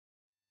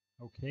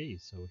Okay,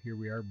 so here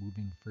we are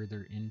moving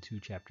further into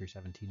Chapter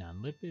 17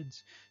 on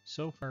lipids.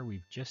 So far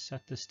we've just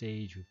set the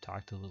stage. We've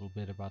talked a little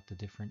bit about the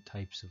different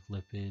types of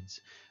lipids,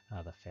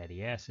 the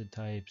fatty acid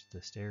types,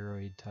 the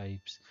steroid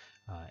types,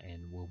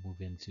 and we'll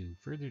move into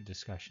further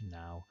discussion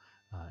now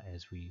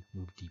as we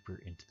move deeper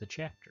into the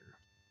chapter.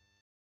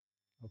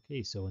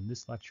 Okay, so in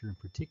this lecture in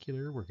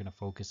particular, we're going to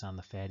focus on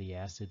the fatty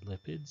acid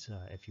lipids.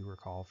 If you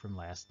recall from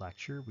last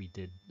lecture, we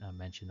did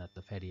mention that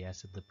the fatty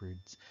acid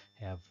lipids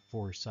have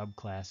 4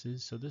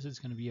 subclasses, so this is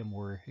going to be a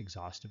more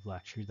exhaustive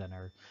lecture than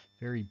our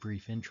very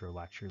brief intro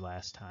lecture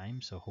last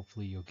time, so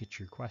hopefully you'll get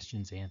your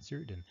questions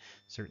answered, and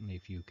certainly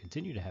if you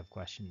continue to have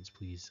questions,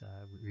 please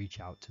reach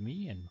out to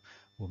me, and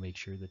we'll make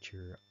sure that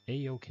you're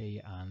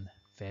A-okay on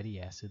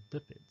fatty acid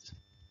lipids.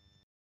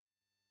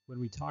 When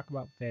we talk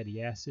about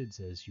fatty acids,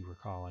 as you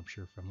recall, I'm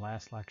sure from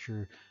last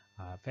lecture,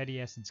 fatty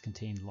acids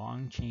contain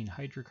long-chain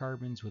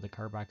hydrocarbons with a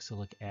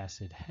carboxylic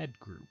acid head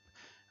group.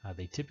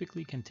 They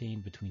typically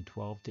contain between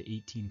 12 to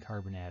 18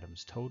 carbon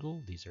atoms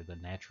total. These are the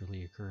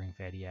naturally occurring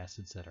fatty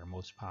acids that are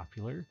most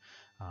popular.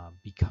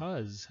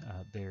 Because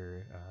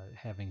they're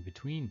having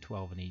between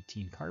 12 and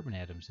 18 carbon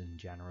atoms in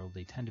general,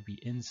 they tend to be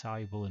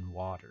insoluble in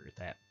water.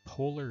 That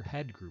polar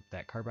head group,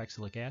 that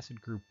carboxylic acid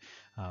group,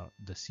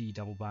 the C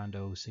double bond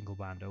O single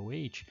bond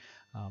OH,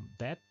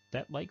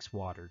 that likes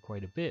water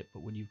quite a bit,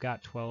 but when you've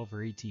got 12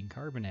 or 18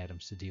 carbon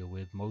atoms to deal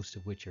with, most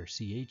of which are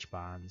CH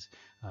bonds,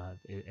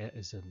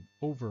 as an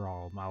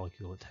overall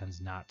molecule, it tends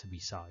not to be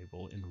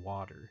soluble in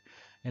water.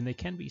 And they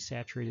can be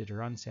saturated or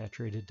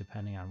unsaturated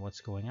depending on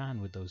what's going on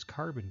with those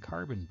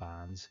carbon-carbon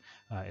bonds.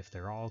 If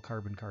they're all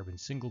carbon-carbon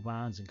single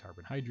bonds and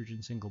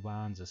carbon-hydrogen single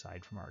bonds,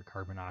 aside from our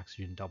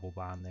carbon-oxygen double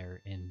bond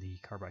there in the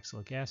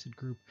carboxylic acid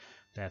group,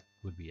 that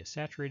would be a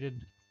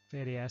saturated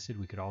fatty acid.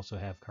 We could also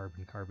have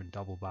carbon-carbon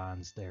double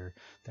bonds there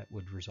that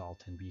would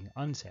result in being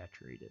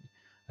unsaturated.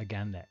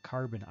 Again, that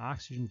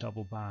carbon-oxygen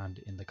double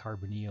bond in the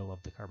carbonyl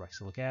of the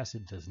carboxylic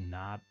acid does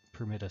not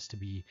permit us to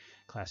be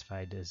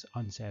classified as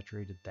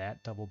unsaturated.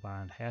 That double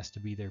bond has to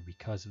be there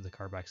because of the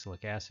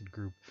carboxylic acid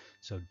group,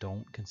 so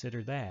don't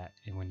consider that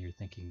when you're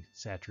thinking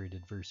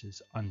saturated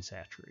versus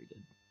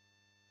unsaturated.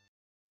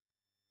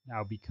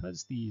 Now,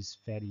 because these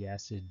fatty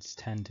acids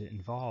tend to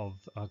involve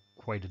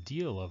quite a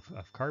deal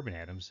of carbon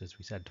atoms, as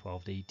we said,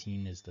 12 to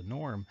 18 is the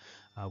norm,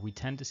 we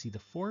tend to see the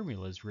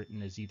formulas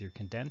written as either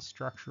condensed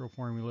structural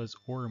formulas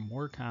or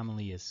more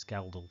commonly as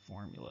skeletal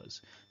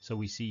formulas. So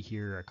we see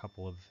here a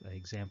couple of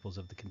examples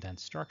of the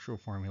condensed structural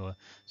formula.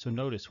 So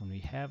notice when we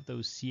have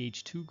those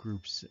CH2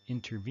 groups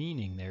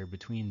intervening there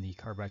between the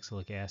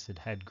carboxylic acid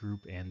head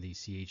group and the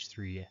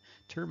CH3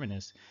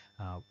 terminus,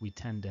 we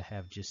tend to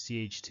have just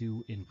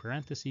CH2 in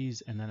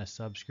parentheses and then a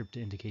subscript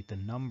to indicate the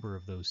number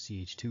of those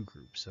CH2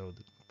 groups. So,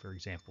 for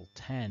example,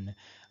 10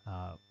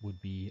 would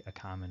be a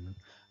common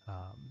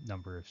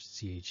number of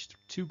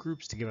CH2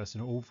 groups to give us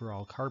an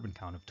overall carbon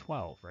count of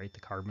 12, right? The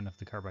carbon of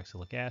the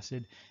carboxylic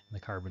acid and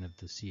the carbon of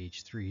the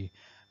CH3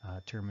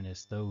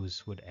 terminus,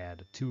 those would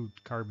add 2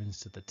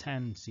 carbons to the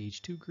 10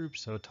 CH2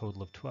 groups, so a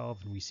total of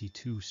 12, and we see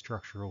 2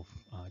 structural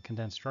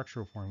condensed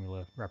structural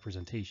formula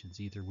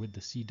representations, either with the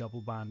C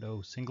double bond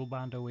O single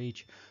bond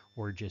OH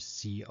or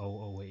just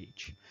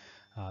COOH.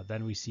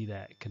 Then we see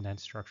that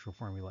condensed structural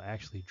formula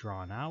actually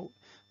drawn out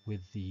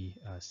with the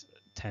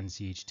 10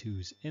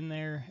 CH2s in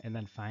there, and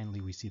then finally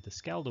we see the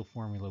skeletal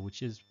formula,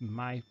 which is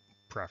my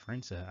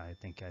preference. I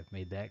think I've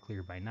made that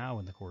clear by now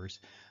in the course,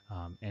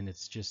 and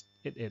it's just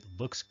it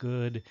looks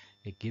good,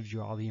 it gives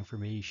you all the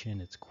information,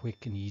 it's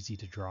quick and easy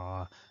to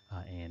draw,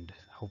 and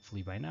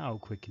hopefully by now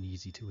quick and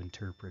easy to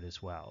interpret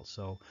as well.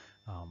 So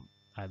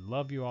I'd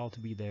love you all to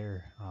be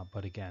there,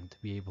 but again,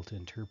 to be able to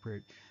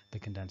interpret the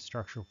condensed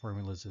structural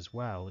formulas as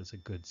well is a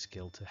good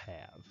skill to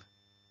have.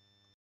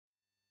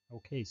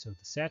 Okay, so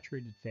the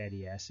saturated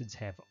fatty acids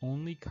have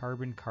only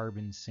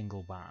carbon-carbon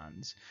single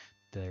bonds.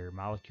 They're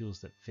molecules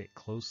that fit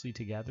closely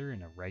together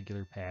in a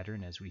regular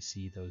pattern, as we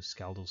see those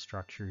skeletal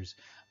structures,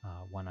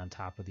 one on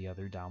top of the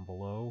other down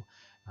below.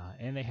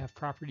 And they have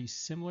properties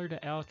similar to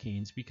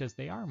alkanes because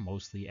they are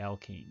mostly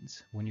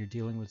alkanes. When you're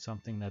dealing with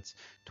something that's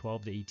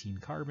 12 to 18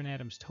 carbon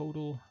atoms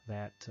total,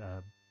 that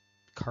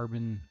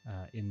carbon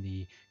in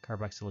the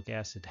carboxylic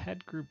acid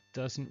head group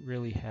doesn't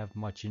really have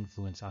much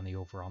influence on the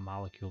overall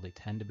molecule. They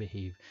tend to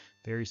behave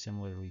very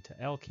similarly to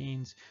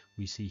alkanes.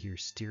 We see here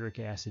stearic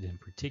acid in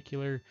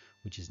particular,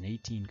 which is an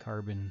 18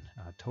 carbon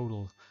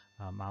total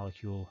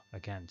molecule.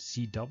 Again,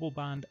 C double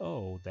bond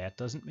O, that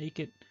doesn't make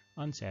it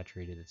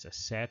unsaturated. It's a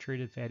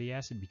saturated fatty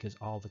acid because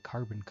all the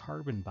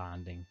carbon-carbon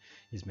bonding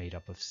is made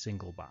up of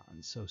single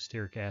bonds. So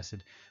stearic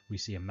acid, we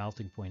see a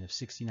melting point of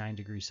 69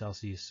 degrees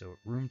Celsius, so at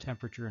room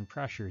temperature and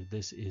pressure,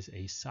 this is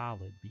a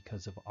solid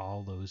because of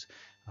all those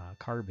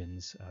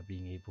carbons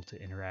being able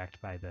to interact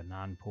by the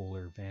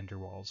nonpolar van der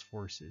Waals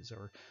forces,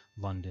 or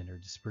London or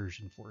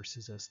dispersion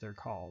forces as they're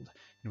called.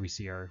 And we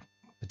see our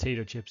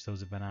potato chips, those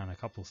have been on a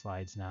couple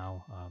slides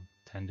now,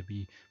 tend to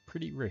be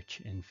pretty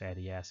rich in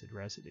fatty acid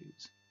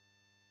residues.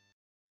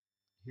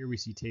 Here we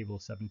see table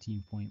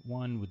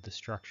 17.1 with the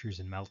structures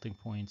and melting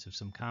points of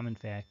some common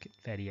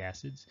fatty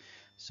acids.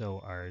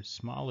 So our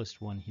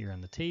smallest one here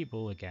on the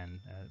table, again,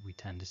 we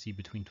tend to see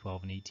between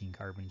 12 and 18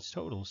 carbons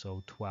total.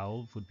 So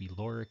 12 would be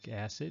lauric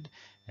acid,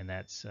 and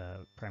that's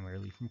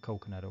primarily from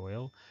coconut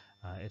oil.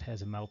 It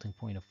has a melting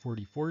point of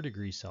 44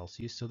 degrees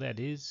Celsius, so that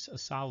is a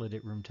solid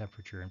at room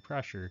temperature and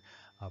pressure.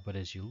 But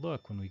as you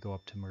look, when we go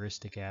up to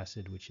myristic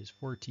acid, which is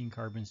 14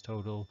 carbons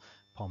total,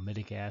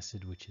 palmitic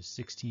acid, which is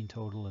 16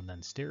 total, and then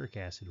stearic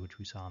acid, which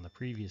we saw on the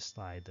previous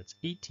slide, that's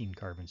 18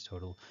 carbons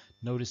total,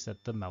 notice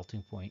that the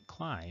melting point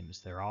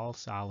climbs. They're all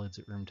solids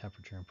at room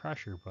temperature and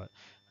pressure, but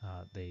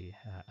they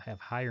have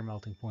higher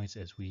melting points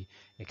as we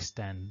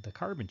extend the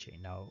carbon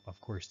chain. Now,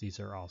 of course, these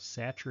are all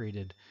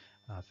saturated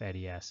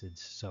fatty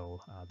acids, so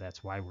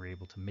that's why we're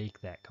able to make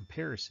that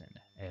comparison.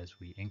 As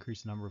we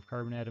increase the number of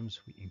carbon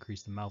atoms, we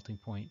increase the melting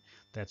point.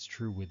 That's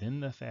true within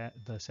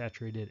the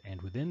saturated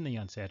and within the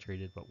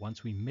unsaturated, but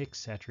once we mix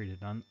saturated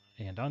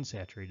and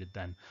unsaturated,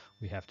 then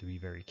we have to be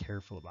very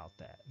careful about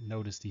that.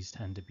 Notice these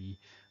tend to be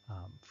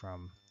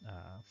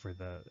for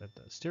the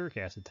stearic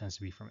acid tends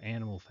to be from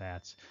animal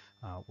fats,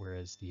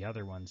 whereas the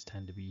other ones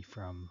tend to be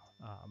from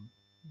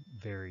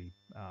very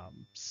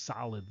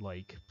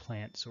solid-like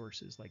plant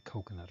sources like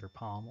coconut or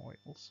palm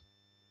oils.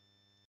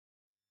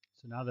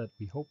 So now that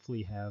we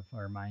hopefully have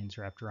our minds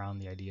wrapped around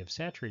the idea of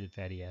saturated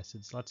fatty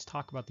acids, let's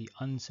talk about the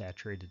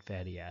unsaturated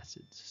fatty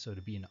acids. So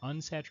to be an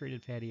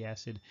unsaturated fatty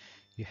acid,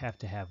 you have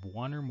to have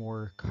one or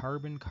more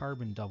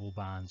carbon-carbon double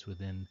bonds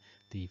within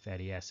the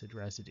fatty acid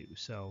residue.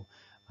 So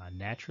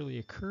naturally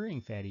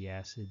occurring fatty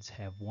acids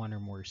have one or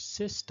more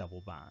cis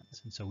double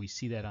bonds. And so we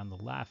see that on the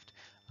left.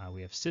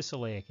 We have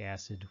cisoleic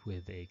acid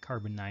with a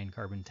carbon-9,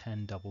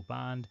 carbon-10 double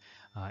bond.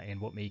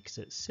 And what makes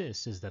it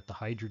cis is that the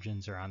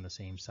hydrogens are on the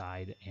same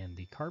side and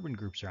the carbon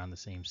groups are on the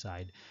same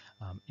side.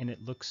 And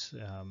it looks,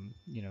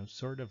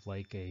 sort of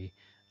like a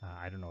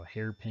a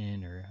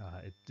hairpin, or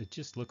it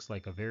just looks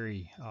like a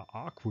very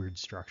awkward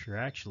structure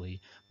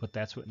actually, but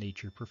that's what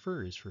nature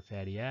prefers for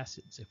fatty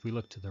acids. If we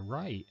look to the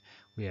right,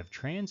 we have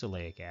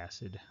transoleic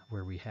acid,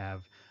 where we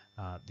have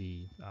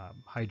the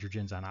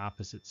hydrogens on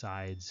opposite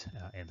sides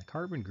and the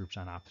carbon groups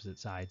on opposite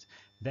sides.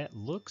 That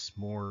looks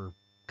more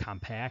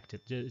compact.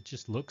 It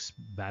just looks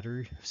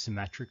better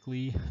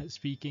symmetrically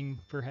speaking,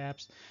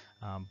 perhaps.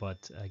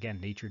 But again,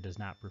 nature does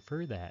not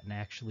prefer that. And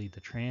actually,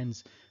 the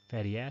trans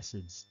fatty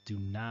acids do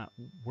not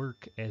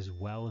work as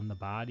well in the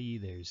body.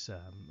 There's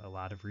a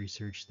lot of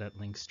research that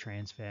links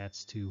trans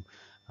fats to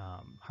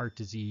heart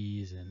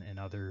disease and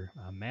other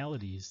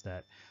maladies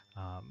that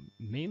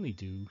mainly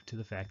due to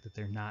the fact that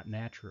they're not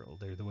natural.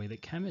 They're the way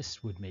that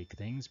chemists would make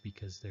things,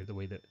 because they're the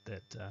way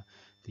that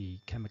the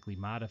chemically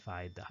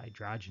modified, the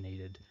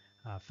hydrogenated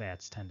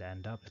fats tend to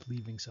end up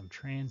leaving some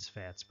trans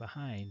fats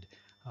behind,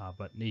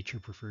 but nature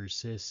prefers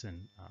cis,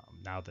 and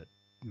now that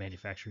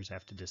manufacturers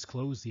have to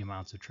disclose the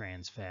amounts of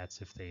trans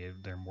fats if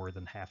they're more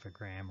than half a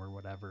gram or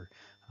whatever,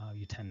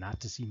 you tend not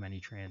to see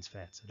many trans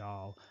fats at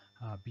all,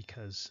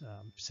 because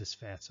cis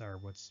fats are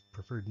what's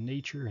preferred in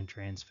nature, and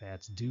trans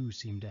fats do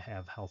seem to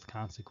have health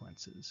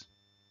consequences.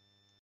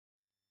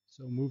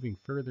 So moving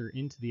further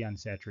into the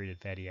unsaturated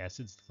fatty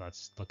acids,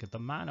 let's look at the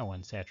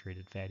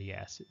monounsaturated fatty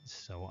acids.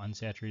 So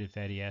unsaturated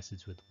fatty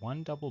acids with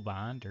one double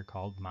bond are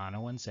called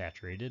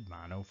monounsaturated,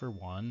 mono for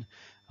one,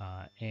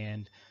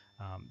 and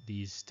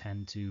these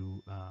tend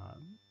to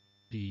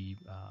be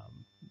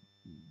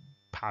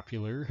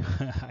popular,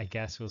 I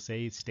guess we'll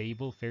say,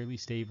 stable, fairly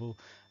stable,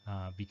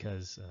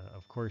 because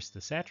of course the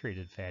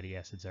saturated fatty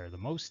acids are the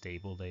most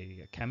stable.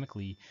 They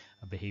chemically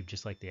behave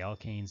just like the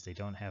alkanes. They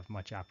don't have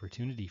much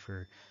opportunity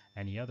for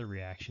any other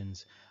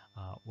reactions.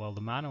 While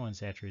the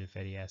monounsaturated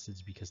fatty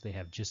acids, because they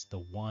have just the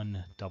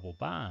one double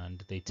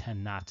bond, they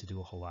tend not to do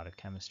a whole lot of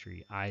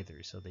chemistry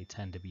either. So they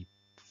tend to be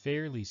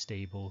fairly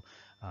stable.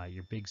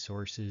 Your big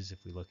sources,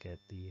 if we look at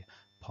the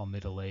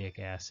palmitoleic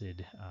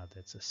acid,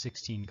 that's a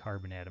 16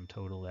 carbon atom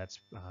total. That's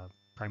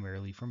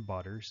primarily from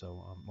butter,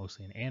 so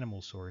mostly an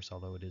animal source,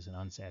 although it is an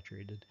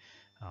unsaturated,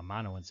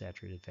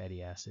 monounsaturated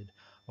fatty acid.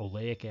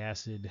 Oleic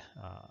acid,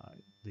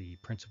 the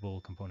principal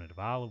component of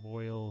olive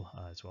oil,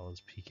 as well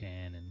as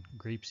pecan and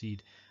grapeseed.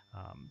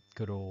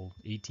 Good old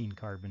 18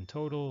 carbon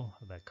total,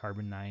 that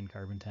carbon-9,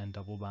 carbon-10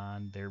 double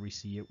bond. There we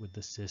see it with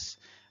the cis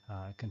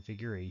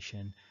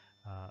configuration.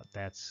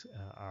 That's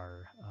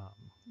our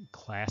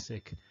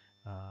classic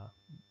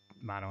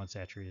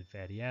monounsaturated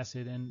fatty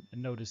acid, and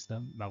notice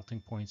the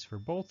melting points for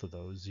both of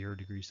those, 0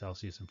 degrees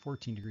Celsius and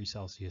 14 degrees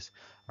Celsius,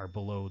 are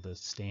below the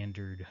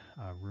standard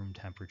room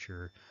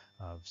temperature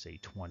of, say,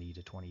 20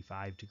 to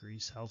 25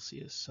 degrees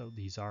Celsius. So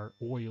these are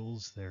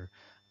oils. They're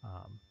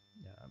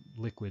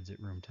liquids at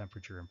room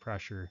temperature and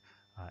pressure,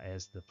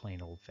 as the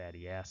plain old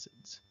fatty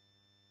acids.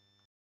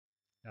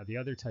 Now, the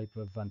other type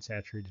of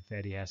unsaturated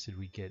fatty acid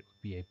we get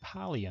would be a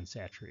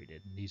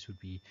polyunsaturated. And these would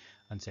be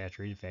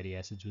unsaturated fatty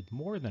acids with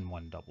more than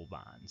one double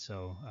bond.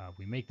 So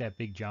we make that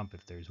big jump.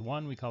 If there's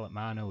one, we call it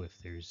mono. If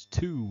there's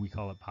two, we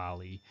call it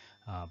poly.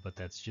 But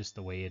that's just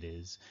the way it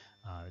is.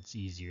 It's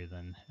easier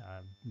than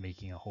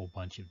making a whole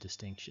bunch of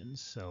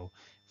distinctions. So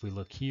if we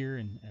look here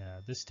in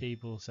this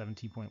table,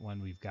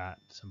 17.1, we've got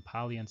some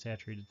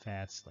polyunsaturated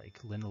fats like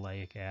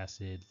linoleic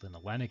acid,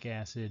 linolenic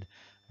acid,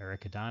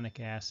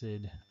 arachidonic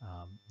acid.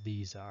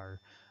 These are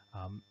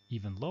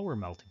even lower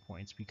melting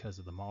points because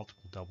of the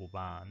multiple double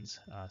bonds.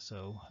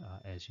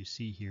 As you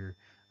see here,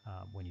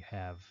 when you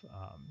have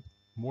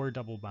more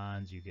double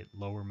bonds, you get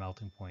lower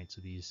melting points.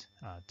 So these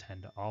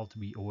tend to all to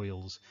be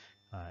oils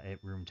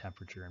at room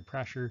temperature and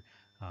pressure.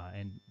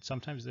 And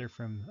sometimes they're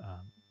from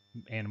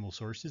animal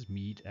sources,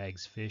 meat,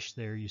 eggs, fish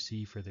there you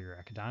see for their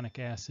arachidonic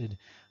acid,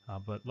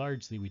 but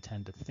largely we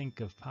tend to think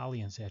of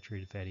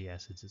polyunsaturated fatty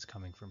acids as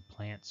coming from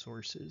plant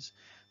sources.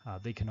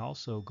 They can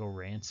also go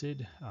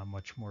rancid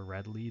much more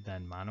readily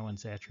than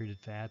monounsaturated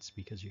fats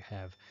because you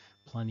have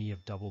plenty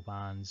of double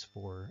bonds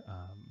for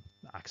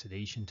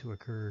oxidation to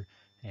occur,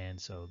 and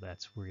so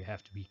that's where you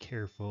have to be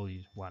careful.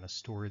 You want to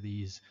store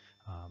these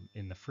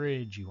in the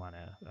fridge. You want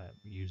to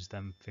use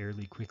them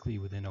fairly quickly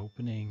within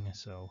opening,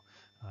 so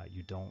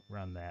you don't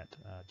run that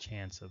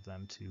chance of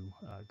them to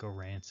go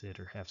rancid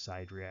or have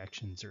side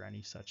reactions or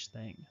any such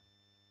thing.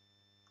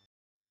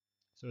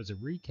 So as a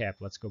recap,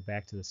 let's go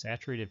back to the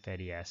saturated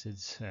fatty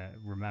acids,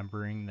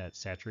 remembering that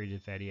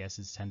saturated fatty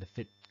acids tend to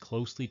fit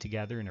closely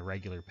together in a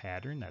regular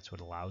pattern. That's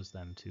what allows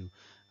them to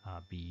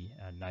be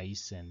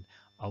nice and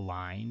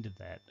aligned.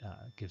 That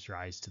gives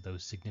rise to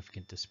those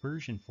significant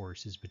dispersion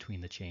forces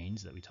between the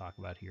chains that we talk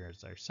about here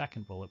as our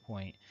second bullet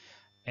point.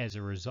 As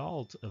a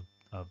result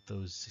of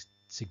those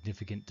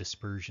significant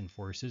dispersion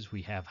forces,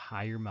 we have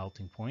higher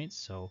melting points,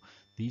 so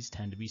these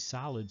tend to be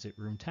solids at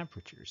room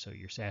temperature. So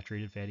your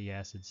saturated fatty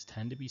acids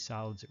tend to be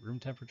solids at room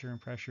temperature and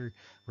pressure,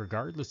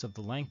 regardless of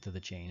the length of the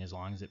chain, as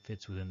long as it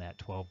fits within that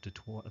 12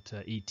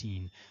 to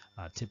 18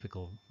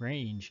 typical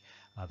range.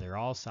 They're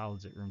all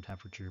solids at room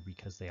temperature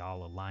because they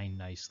all align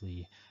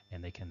nicely,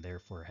 and they can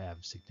therefore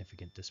have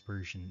significant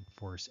dispersion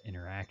force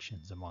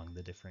interactions among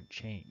the different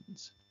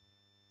chains.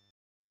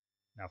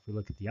 Now, if we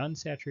look at the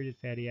unsaturated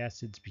fatty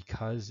acids,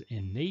 because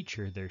in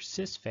nature they're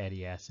cis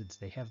fatty acids,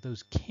 they have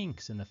those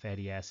kinks in the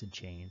fatty acid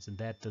chains, and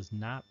that does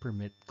not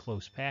permit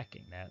close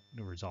packing. That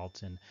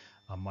results in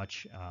a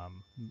much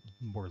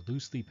more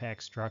loosely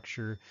packed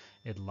structure.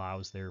 It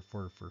allows,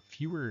 therefore, for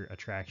fewer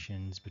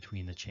attractions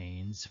between the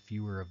chains,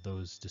 fewer of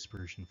those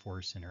dispersion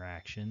force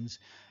interactions,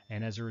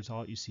 and as a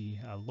result, you see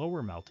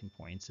lower melting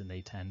points, and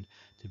they tend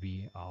to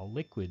be all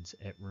liquids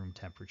at room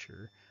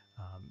temperature.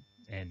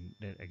 And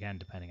again,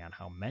 depending on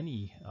how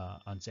many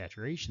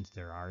unsaturations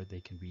there are,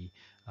 they can be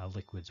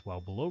liquids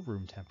well below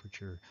room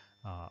temperature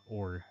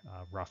or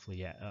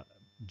roughly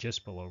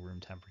just below room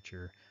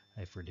temperature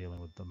if we're dealing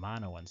with the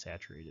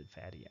monounsaturated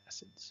fatty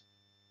acids.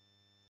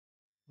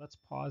 Let's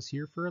pause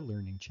here for a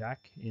learning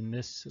check. In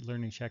this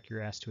learning check,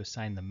 you're asked to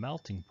assign the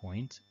melting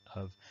point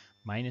of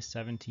minus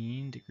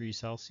 17 degrees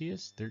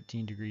Celsius,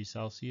 13 degrees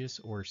Celsius,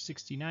 or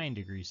 69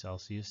 degrees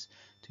Celsius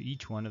to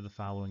each one of the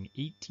following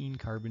 18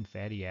 carbon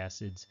fatty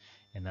acids,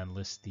 and then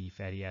list the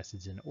fatty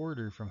acids in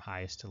order from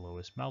highest to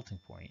lowest melting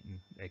point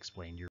and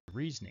explain your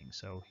reasoning.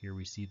 So here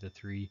we see the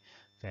three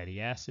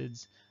fatty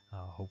acids.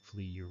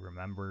 Hopefully you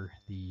remember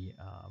the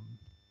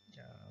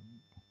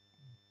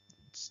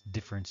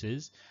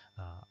differences.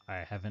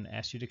 I haven't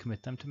asked you to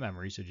commit them to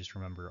memory, so just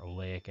remember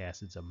oleic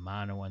acid's a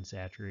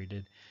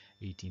monounsaturated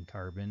 18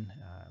 carbon.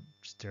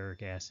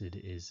 Stearic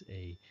acid is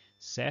a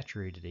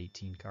saturated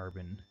 18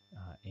 carbon,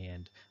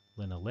 and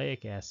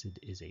linoleic acid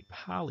is a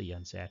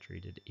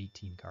polyunsaturated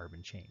 18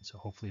 carbon chain. So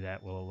hopefully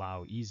that will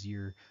allow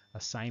easier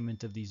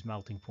assignment of these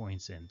melting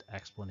points and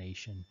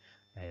explanation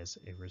as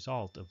a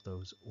result of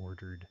those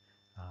ordered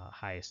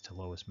highest to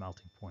lowest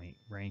melting point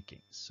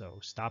rankings. So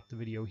stop the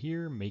video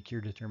here, make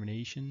your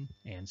determination,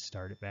 and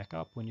start it back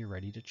up when you're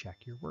ready to check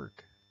your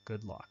work.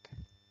 Good luck.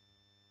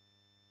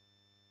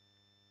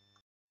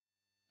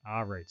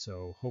 All right,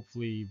 so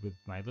hopefully with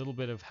my little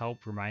bit of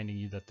help reminding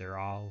you that they're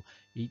all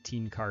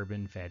 18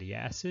 carbon fatty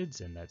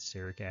acids and that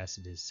stearic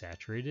acid is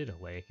saturated,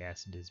 oleic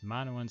acid is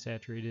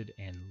monounsaturated,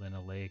 and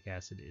linoleic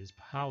acid is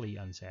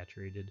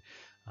polyunsaturated,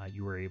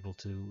 you were able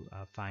to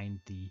find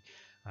the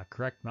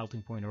correct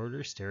melting point order.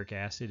 Stearic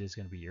acid is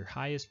going to be your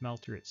highest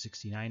melter at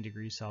 69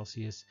 degrees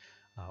Celsius.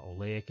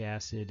 Oleic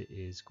acid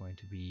is going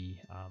to be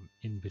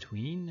in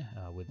between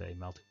with a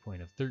melting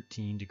point of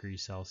 13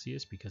 degrees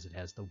Celsius because it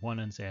has the one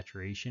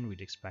unsaturation.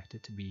 We'd expect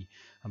it to be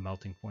a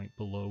melting point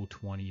below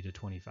 20 to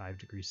 25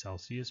 degrees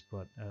Celsius,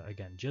 but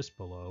again, just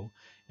below.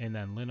 And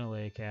then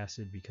linoleic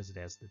acid, because it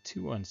has the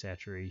two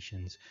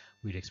unsaturations,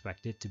 we'd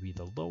expect it to be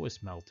the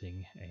lowest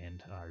melting,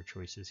 and our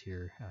choices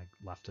here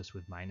left us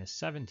with minus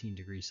 17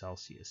 degrees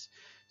Celsius.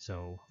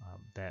 So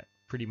that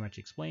pretty much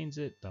explains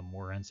it. The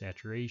more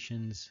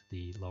unsaturations,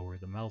 the lower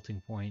the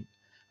melting point,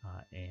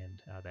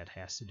 and that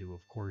has to do,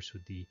 of course,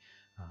 with the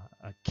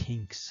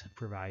kinks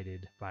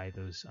provided by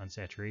those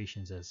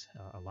unsaturations as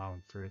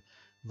allowing for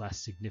less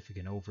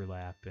significant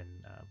overlap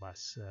and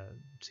less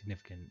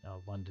significant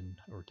London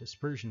or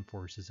dispersion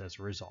forces as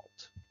a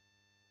result.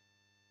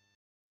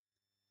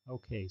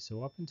 Okay,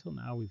 so up until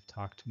now we've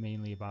talked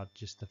mainly about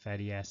just the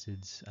fatty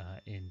acids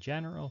in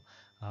general.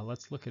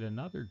 Let's look at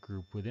another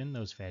group within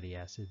those fatty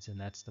acids, and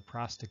that's the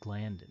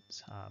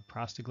prostaglandins.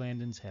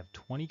 Prostaglandins have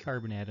 20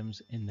 carbon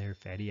atoms in their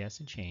fatty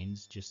acid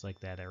chains, just like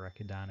that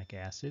arachidonic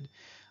acid.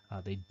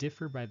 They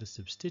differ by the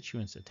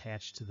substituents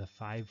attached to the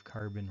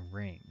 5-carbon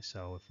ring.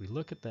 So if we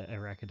look at the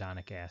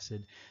arachidonic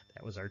acid,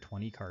 that was our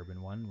 20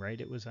 carbon one, right?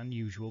 It was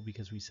unusual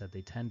because we said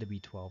they tend to be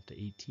 12 to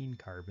 18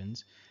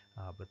 carbons,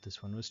 but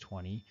this one was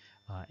 20.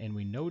 And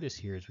we notice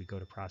here as we go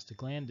to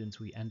prostaglandins,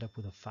 we end up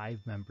with a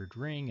 5-membered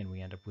ring and we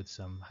end up with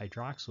some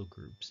hydroxyl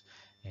groups.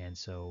 And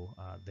so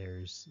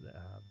there's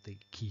the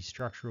key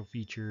structural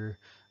feature.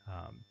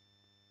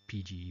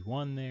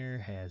 PGE1 there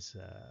has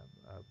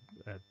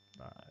a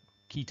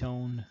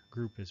ketone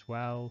group as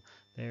well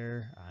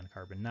there on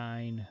carbon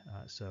 9.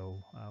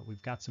 So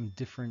we've got some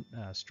different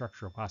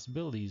structural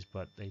possibilities,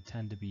 but they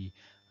tend to be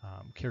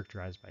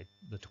characterized by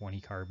the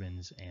 20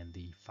 carbons and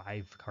the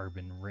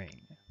 5-carbon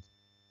ring.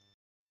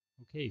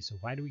 Okay, so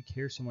why do we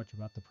care so much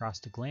about the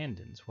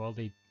prostaglandins? Well,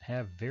 they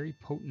have very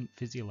potent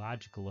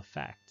physiological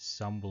effects.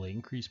 Some will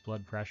increase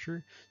blood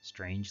pressure.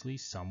 Strangely,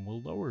 some will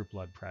lower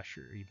blood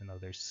pressure, even though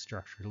they're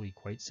structurally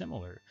quite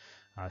similar.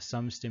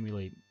 Some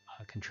stimulate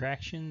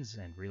contractions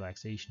and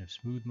relaxation of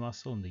smooth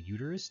muscle in the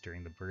uterus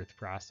during the birth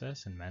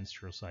process and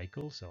menstrual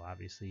cycle, so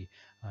obviously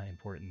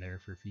important there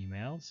for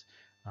females.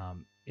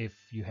 If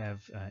you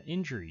have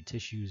injury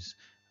tissues,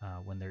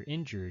 when they're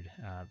injured,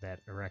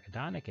 that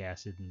arachidonic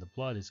acid in the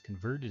blood is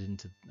converted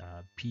into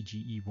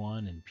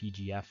PGE1 and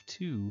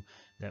PGF2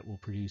 that will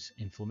produce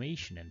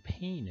inflammation and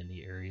pain in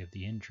the area of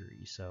the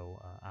injury.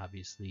 So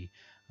obviously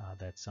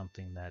that's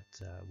something that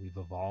we've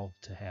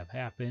evolved to have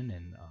happen,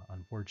 and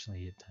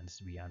unfortunately it tends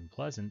to be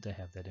unpleasant to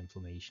have that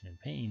inflammation and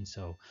pain.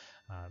 So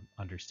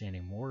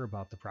understanding more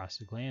about the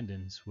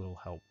prostaglandins will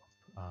help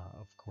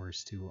of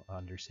course, to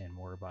understand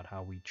more about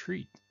how we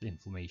treat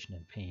inflammation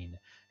and pain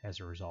as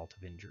a result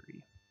of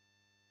injury.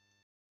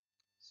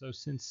 So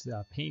since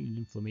pain and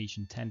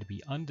inflammation tend to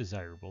be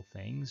undesirable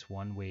things,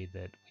 one way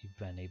that we've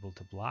been able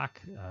to block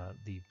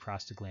the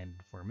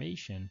prostaglandin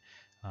formation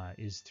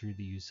is through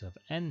the use of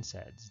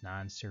NSAIDs,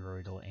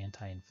 non-steroidal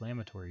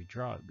anti-inflammatory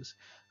drugs.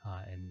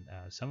 And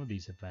some of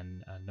these have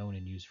been known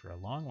and used for a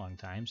long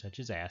time, such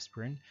as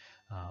aspirin,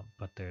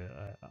 but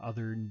the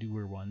other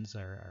newer ones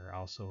are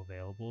also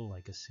available,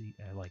 like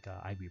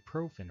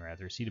ibuprofen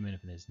rather.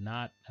 Acetaminophen is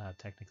not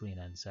technically an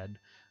NSAID,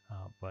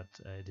 but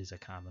it is a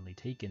commonly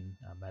taken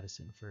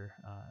medicine for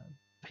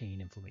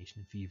pain, inflammation,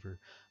 and fever.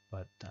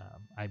 But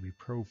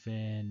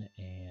ibuprofen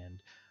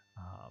and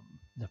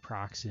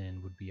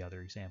naproxen would be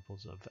other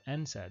examples of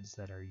NSAIDs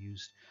that are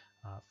used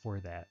for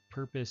that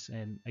purpose.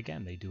 And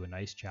again, they do a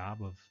nice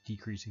job of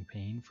decreasing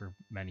pain for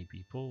many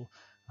people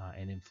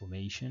and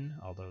inflammation,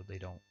 although they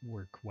don't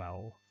work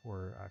well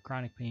for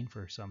chronic pain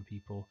for some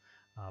people,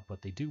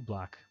 but they do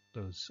block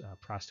those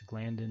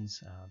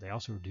prostaglandins. They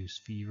also reduce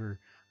fever,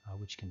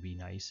 which can be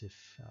nice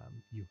if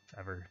you've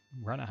ever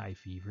run a high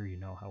fever. You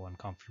know how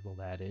uncomfortable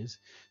that is.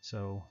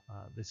 So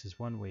this is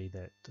one way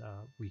that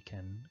we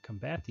can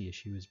combat the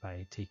issue is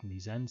by taking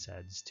these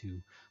NSAIDs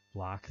to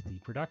block the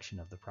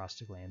production of the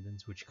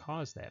prostaglandins, which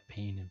cause that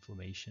pain,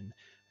 inflammation,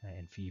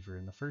 and fever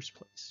in the first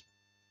place.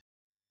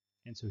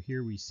 And so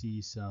here we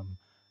see some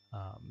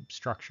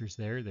structures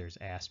there. There's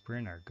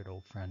aspirin, our good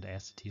old friend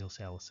acetyl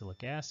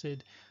salicylic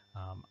acid,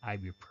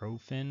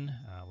 ibuprofen,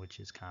 which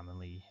is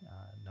commonly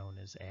known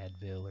as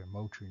Advil or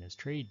Motrin as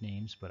trade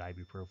names, but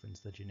ibuprofen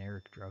is the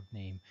generic drug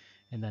name,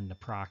 and then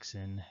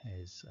naproxen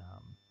is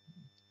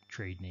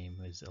trade name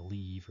is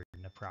Aleve or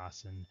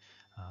naproxen,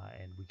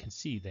 and we can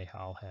see they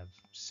all have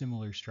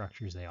similar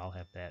structures. They all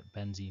have that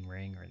benzene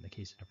ring, or in the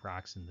case of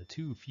naproxen, the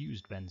 2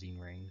 fused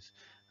benzene rings,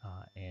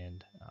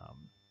 and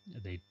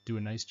they do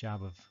a nice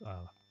job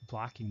of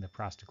blocking the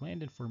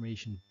prostaglandin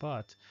formation,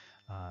 but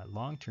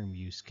long-term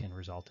use can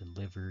result in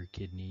liver,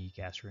 kidney,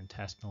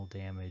 gastrointestinal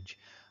damage.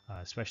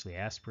 Especially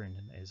aspirin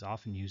is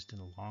often used in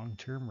a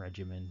long-term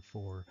regimen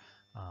for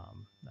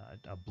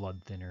a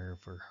blood thinner,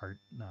 for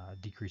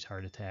decreased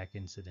heart attack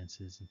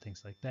incidences and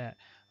things like that.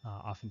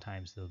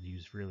 Oftentimes they'll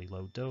use really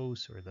low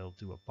dose, or they'll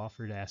do a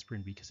buffered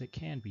aspirin because it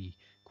can be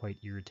quite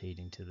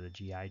irritating to the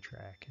GI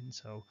tract. And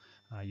so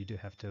you do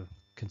have to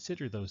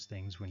consider those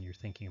things when you're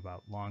thinking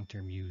about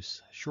long-term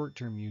use.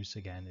 Short-term use,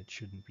 again, it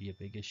shouldn't be a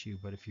big issue,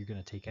 but if you're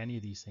going to take any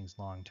of these things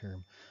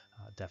long-term,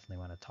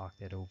 definitely want to talk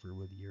that over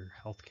with your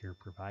healthcare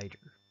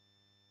provider.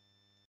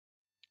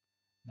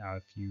 Now,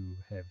 if you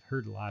have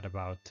heard a lot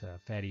about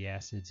fatty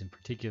acids, in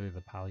particular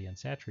the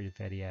polyunsaturated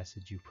fatty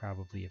acids, you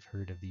probably have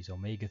heard of these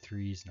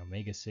omega-3s and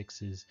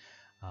omega-6s.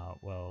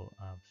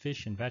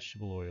 Fish and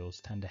vegetable oils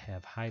tend to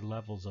have high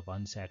levels of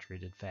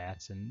unsaturated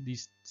fats, and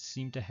these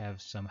seem to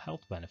have some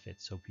health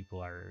benefits, so people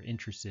are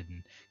interested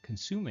in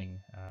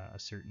consuming a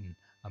certain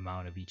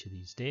amount of each of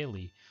these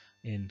daily.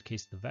 In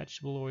case of the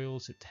vegetable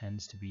oils, it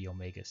tends to be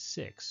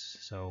omega-6.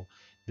 So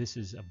this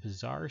is a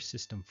bizarre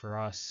system for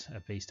us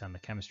based on the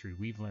chemistry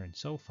we've learned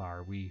so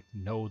far. We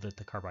know that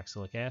the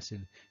carboxylic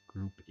acid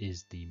group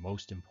is the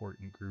most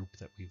important group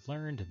that we've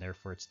learned, and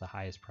therefore it's the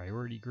highest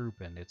priority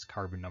group, and it's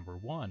carbon number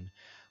 1.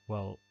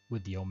 Well,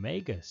 with the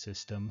omega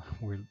system,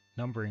 we're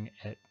numbering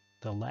at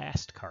the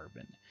last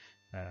carbon.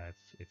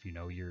 If you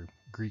know your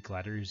Greek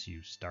letters,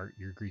 you start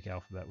your Greek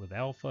alphabet with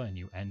alpha and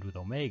you end with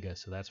omega.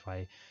 So that's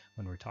why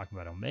when we're talking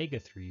about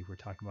omega-3, we're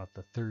talking about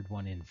the third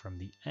one in from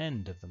the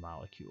end of the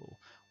molecule,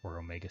 or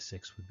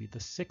omega-6 would be the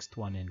sixth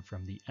one in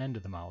from the end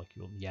of the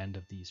molecule. The end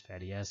of these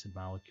fatty acid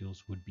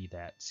molecules would be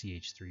that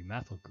CH3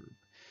 methyl group.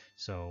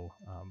 So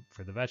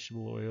for the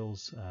vegetable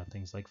oils,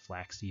 things like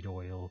flaxseed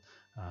oil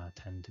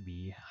tend to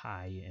be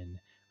high in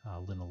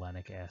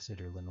linolenic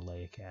acid or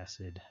linoleic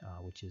acid,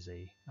 which is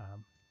a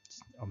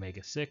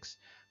omega-6.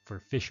 For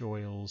fish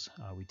oils,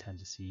 we tend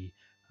to see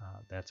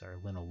that's our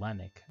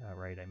linolenic,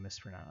 right? I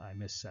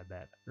missaid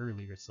that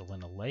earlier. It's the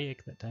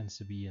linoleic that tends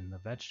to be in the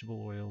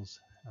vegetable oils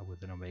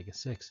with an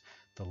omega-6.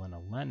 The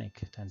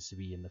linolenic tends to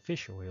be in the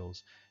fish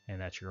oils,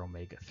 and that's your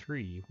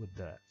omega-3 with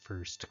the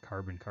first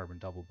carbon-carbon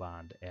double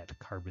bond at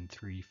carbon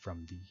 3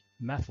 from the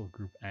methyl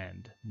group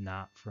end,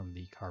 not from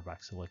the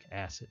carboxylic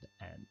acid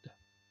end.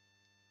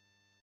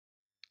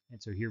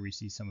 And so here we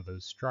see some of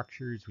those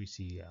structures. We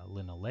see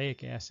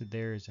linoleic acid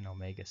there is an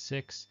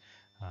omega-6,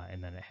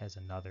 and then it has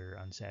another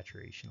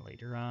unsaturation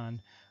later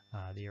on.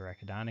 The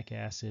arachidonic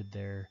acid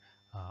there,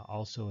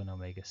 also an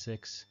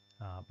omega-6,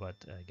 but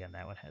again,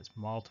 that one has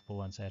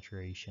multiple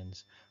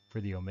unsaturations. For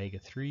the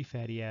omega-3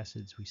 fatty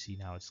acids, we see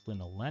now it's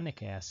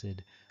linolenic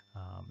acid,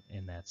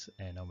 and that's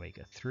an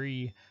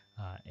omega-3,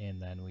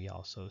 and then we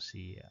also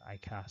see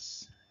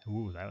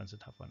that one's a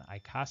tough one,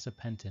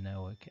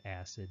 icosapentaenoic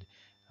acid,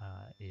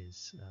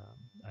 is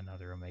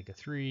another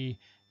omega-3,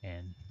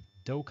 and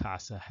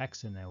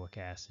docosahexaenoic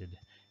acid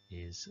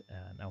is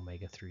an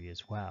omega-3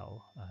 as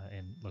well.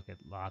 And look at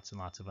lots and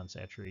lots of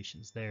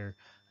unsaturations there.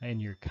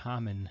 And your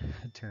common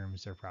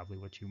terms are probably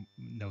what you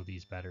know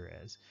these better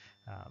as.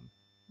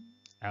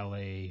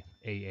 LA,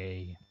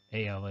 AA,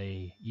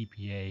 ALA,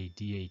 EPA,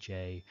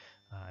 DHA.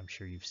 I'm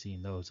sure you've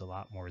seen those a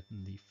lot more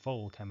than the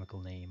full chemical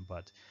name,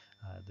 but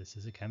this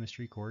is a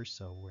chemistry course,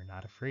 so we're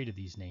not afraid of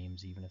these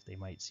names, even if they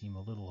might seem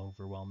a little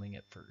overwhelming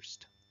at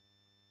first.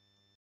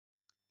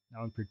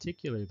 Now, in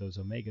particular, those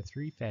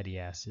omega-3 fatty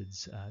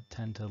acids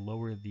tend to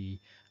lower the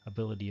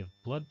ability of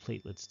blood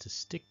platelets to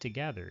stick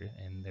together,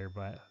 and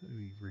thereby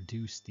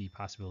reduce the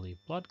possibility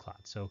of blood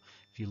clots. So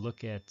if you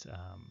look at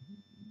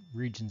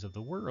regions of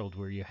the world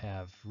where you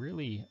have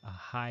really a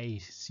high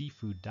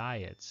seafood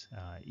diets,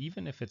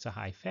 even if it's a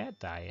high fat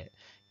diet,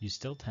 you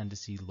still tend to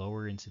see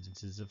lower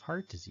incidences of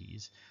heart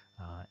disease.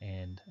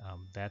 And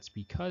that's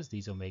because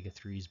these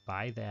omega-3s,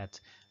 by that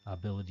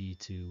ability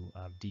to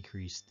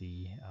decrease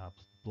the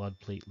blood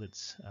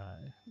platelets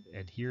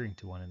adhering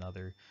to one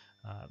another,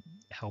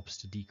 helps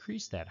to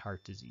decrease that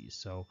heart disease.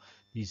 So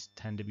these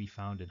tend to be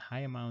found in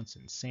high amounts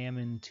in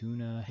salmon,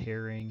 tuna,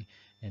 herring,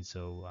 and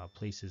so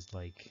places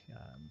like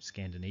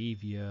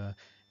Scandinavia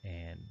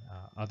and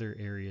other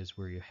areas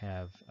where you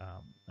have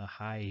a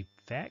high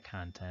fat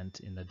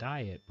content in the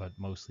diet, but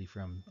mostly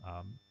from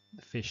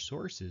fish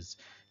sources,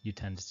 you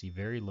tend to see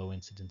very low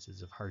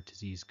incidences of heart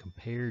disease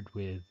compared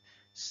with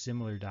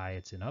similar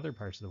diets in other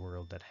parts of the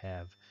world that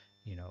have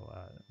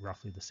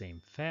roughly the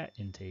same fat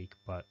intake,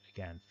 but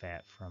again,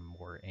 fat from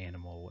more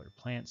animal or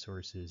plant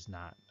sources,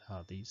 not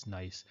these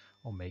nice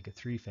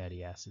omega-3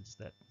 fatty acids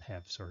that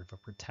have sort of a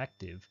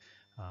protective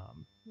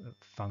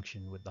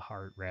function with the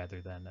heart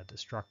rather than a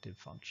destructive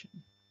function.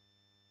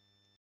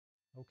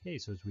 Okay,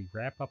 so as we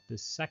wrap up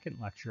this second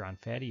lecture on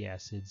fatty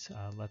acids,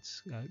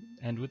 let's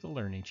end with a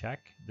learning check.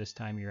 This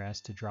time you're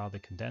asked to draw the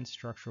condensed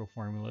structural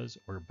formulas,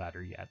 or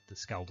better yet, the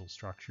skeletal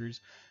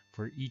structures,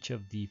 for each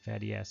of the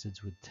fatty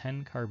acids with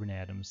 10 carbon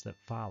atoms that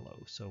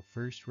follow. So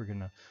first we're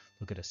going to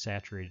look at a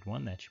saturated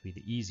one, that should be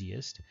the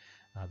easiest,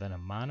 then a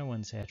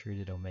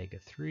monounsaturated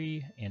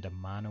omega-3 and a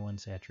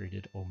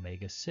monounsaturated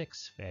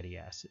omega-6 fatty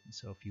acid.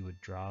 So if you would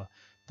draw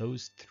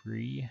those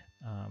three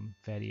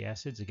fatty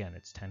acids, again,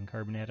 it's 10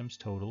 carbon atoms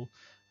total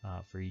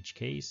for each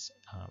case.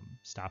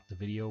 Stop the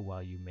video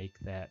while you make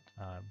that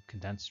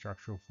condensed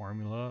structural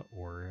formula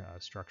or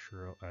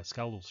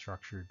skeletal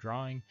structure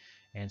drawing,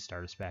 and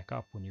start us back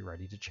up when you're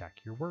ready to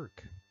check your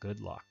work. Good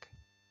luck.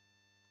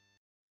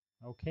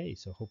 Okay,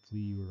 so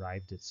hopefully you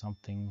arrived at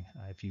something,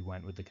 if you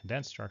went with the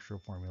condensed structural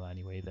formula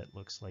anyway, that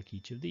looks like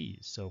each of these.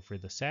 So for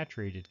the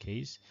saturated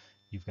case,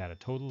 you've got a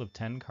total of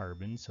 10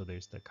 carbons. So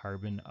there's the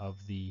carbon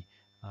of the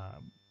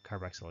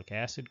carboxylic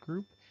acid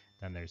group,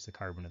 then there's the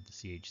carbon of the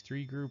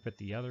CH3 group at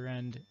the other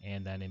end,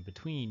 and then in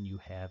between you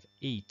have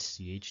 8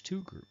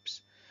 CH2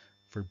 groups.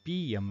 For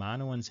B, a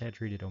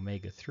monounsaturated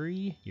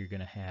omega-3, you're going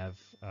to have,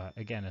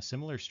 again, a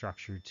similar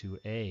structure to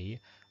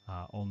A,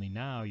 only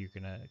now you're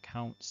going to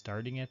count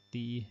starting at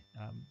the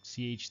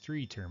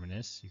CH3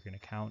 terminus. You're going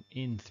to count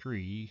in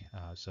 3.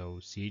 So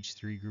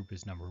CH3 group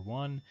is number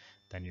 1,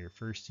 then your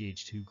first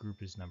CH2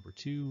 group is number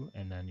 2,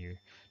 and then your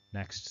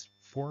next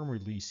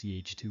formerly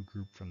CH2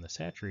 group from the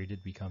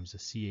saturated becomes a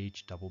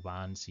CH double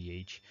bond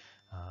CH,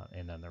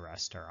 and then the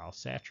rest are all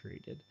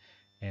saturated.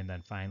 And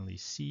then finally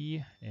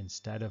C,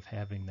 instead of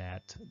having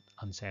that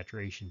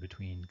unsaturation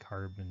between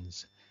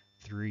carbons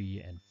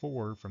 3 and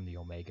 4 from the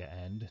omega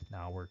end,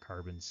 now we're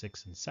carbons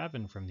 6 and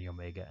 7 from the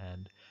omega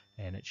end,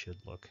 and it should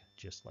look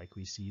just like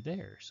we see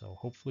there. So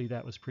hopefully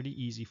that was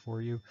pretty easy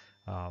for you.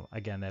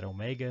 Again, that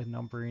omega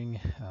numbering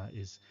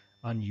is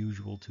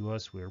unusual to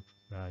us. We're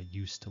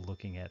used to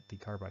looking at the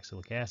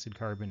carboxylic acid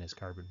carbon as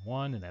carbon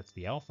 1, and that's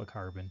the alpha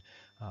carbon,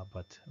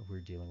 but we're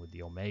dealing with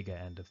the omega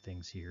end of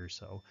things here,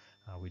 so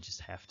we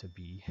just have to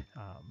be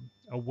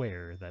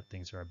aware that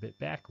things are a bit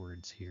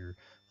backwards here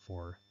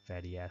for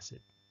fatty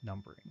acid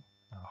numbering.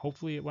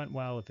 Hopefully it went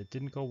well. If it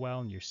didn't go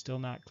well and you're still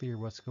not clear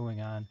what's going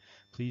on,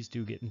 please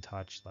do get in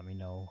touch. Let me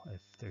know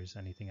if there's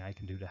anything I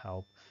can do to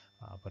help.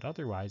 But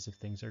otherwise, if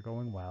things are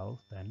going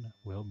well, then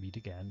we'll meet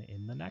again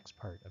in the next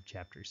part of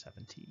Chapter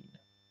 17.